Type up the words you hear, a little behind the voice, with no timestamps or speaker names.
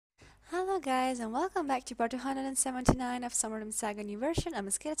guys, and welcome back to part 279 of Summer Saga New Version. I'm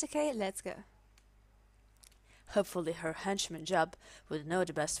Skitty. Let's go. Hopefully her henchman Jab would know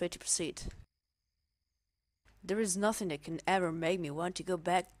the best way to proceed. There is nothing that can ever make me want to go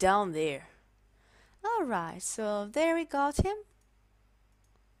back down there. Alright, so there we got him.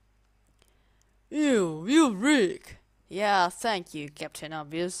 You Rick! Yeah, thank you, Captain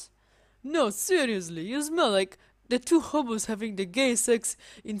Obvious. No, seriously, you smell like the two hobos having the gay sex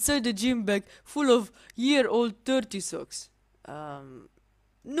inside the gym bag full of year-old dirty socks.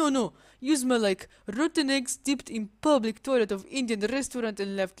 No, you smell like rotten eggs dipped in public toilet of Indian restaurant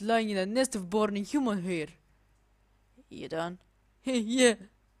and left lying in a nest of burning human hair. You done? Hey, yeah.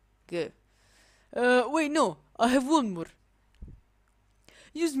 Good. Wait, no, I have one more.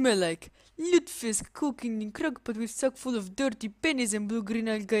 You smell like lutefisk cooking in crockpot with sack full of dirty pennies and blue-green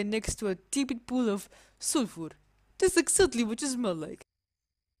algae next to a tepid pool of sulfur. That's exactly what you smell like.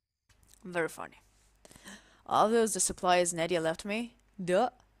 Very funny. All those the supplies Nadia left me? Duh.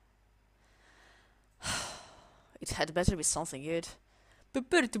 It had better be something good.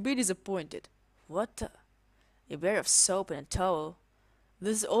 Prepare to be disappointed. What the? A bar of soap and a towel.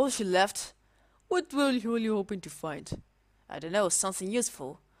 This is all she left? What were you hoping to find? I don't know, something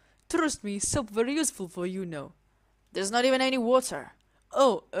useful. Trust me, soap very useful for you now. There's not even any water.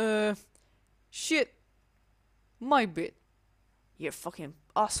 Oh, shit. My bad. You're a fucking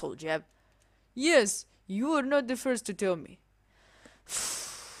asshole, Jeb. Yes, you are not the first to tell me.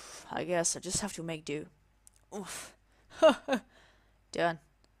 I guess I just have to make do. Oof. Done.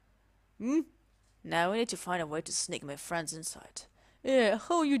 Hmm? Now we need to find a way to sneak my friends inside. Yeah,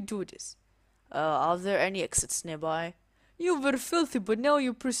 how you do this? Are there any exits nearby? You were filthy, but now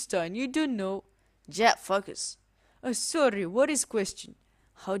you're pristine. You don't know. Jeb, focus. Sorry, what is question?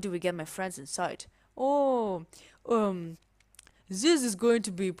 How do we get my friends inside? Oh, this is going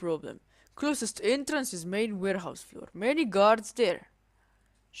to be a problem. Closest entrance is main warehouse floor. Many guards there.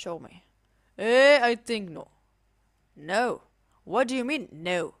 Show me. I think no. No. What do you mean,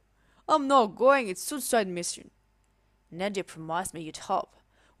 no? I'm not going. It's suicide mission. Nadia promised me you'd help.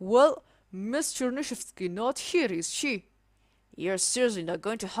 Well, Miss Chernyshevsky not here, is she? You're seriously not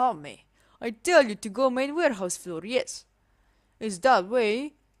going to help me? I tell you to go main warehouse floor, yes. Is that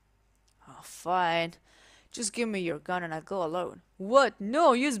way? Oh, fine. Just give me your gun and I'll go alone. What?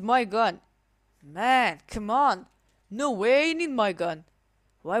 No, use my gun. Man, come on. No way, I need my gun.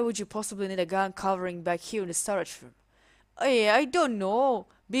 Why would you possibly need a gun covering back here in the storage room? I don't know.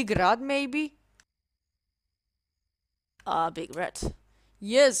 Big rat, maybe? Big rat.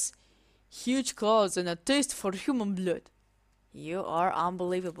 Yes. Huge claws and a taste for human blood. You are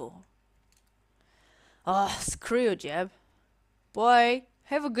unbelievable. Screw you, Jeb. Bye.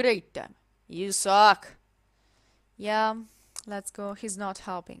 Have a great time. You suck. Yeah, let's go. He's not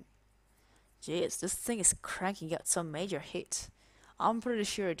helping. Jeez, this thing is cranking out some major hits. I'm pretty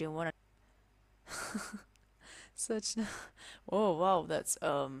sure I didn't want to. Such. Oh wow, that's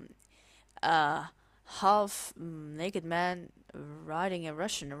half naked man riding a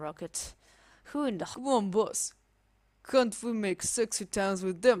Russian rocket. Who in the Come on, boss. Can't we make sexy times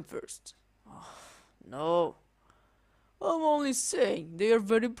with them first? no? I'm only saying they are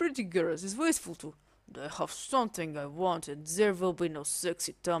very pretty girls. It's wasteful to. They have something I want, and there will be no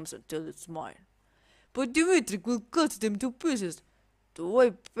sexy times until it's mine. But Dimitri will cut them to pieces. Do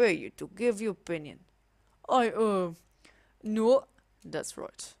I pay you to give your opinion? No, that's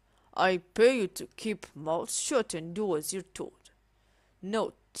right. I pay you to keep mouth shut and do as you're told.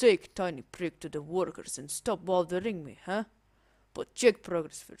 Now take tiny prick to the workers and stop bothering me, huh? But check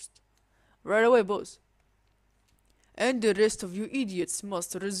progress first. Right away, boss. And the rest of you idiots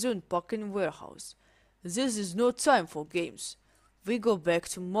must resume packing warehouse. This is no time for games. We go back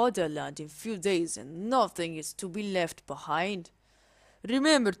to Motherland in few days and nothing is to be left behind.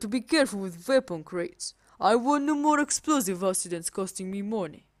 Remember to be careful with weapon crates. I want no more explosive accidents costing me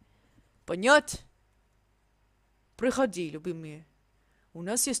money. Понят? Приходи, любимые. У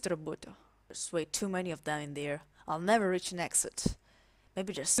нас есть работа. There's way too many of them in there. I'll never reach an exit.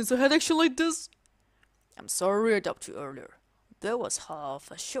 Maybe just Since I had action like this? I'm sorry I stopped you earlier. That was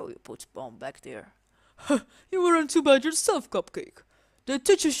half a show you put on back there. You weren't too bad yourself, Cupcake. They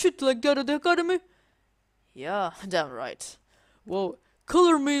teach you shit like that at the academy? Yeah, damn right. Well,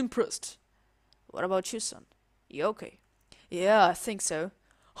 color me impressed. What about you, son? You okay? Yeah, I think so.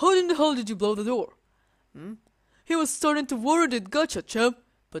 How in the hell did you blow the door? He was starting to worry that gotcha, champ.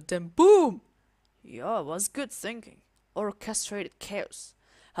 But then boom! Yeah, it was good thinking. Orchestrated chaos.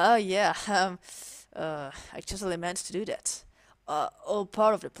 Yeah, I totally meant to do that. All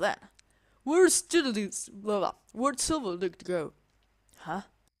part of the plan. Where's Silver Dick to go? Huh?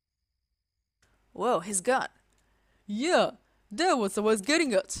 Whoa, he's gone. Yeah, that was what I was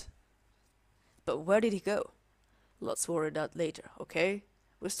getting at. But where did he go? Let's worry that later, okay?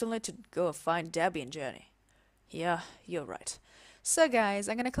 We still need to go and find Debbie and Jenny. Yeah, you're right. So guys,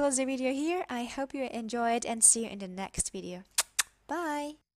 I'm gonna close the video here. I hope you enjoyed and see you in the next video. Bye!